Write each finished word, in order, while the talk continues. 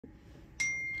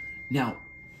Now,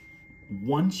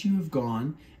 once you have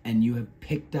gone and you have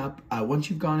picked up, once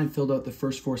you've gone and filled out the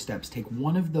first 4 steps, take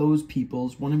one of your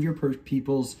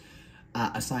people's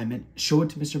assignment, show it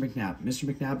to Mr. McNabb. Mr.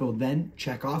 McNabb will then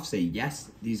check off, say,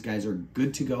 yes, these guys are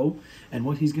good to go. And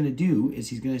what he's going to do is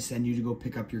he's going to send you to go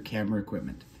pick up your camera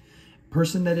equipment.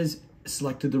 Person that has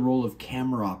selected the role of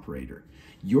camera operator,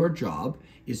 your job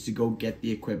is to go get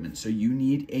the equipment. So you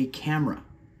need a camera,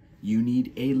 you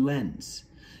need a lens,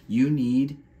 you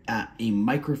need a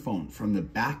microphone from the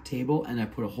back table, and I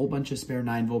put a whole bunch of spare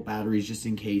 9-volt batteries just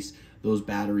in case those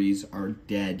batteries are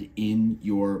dead in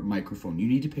your microphone. You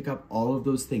need to pick up all of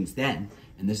those things. Then,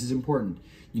 and this is important,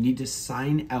 you need to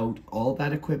sign out all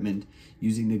that equipment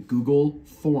using the Google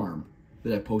form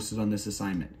that I posted on this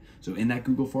assignment. So in that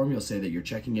Google form, you'll say that you're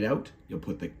checking it out. You'll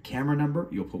put the camera number,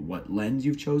 you'll put what lens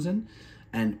you've chosen,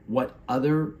 and what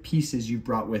other pieces you've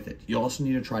brought with it. You'll also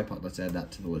need a tripod. Let's add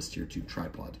that to the list here too,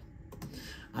 tripod.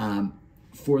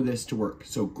 For this to work.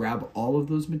 So grab all of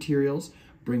those materials,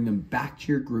 bring them back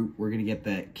to your group. We're gonna get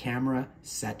the camera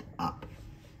set up.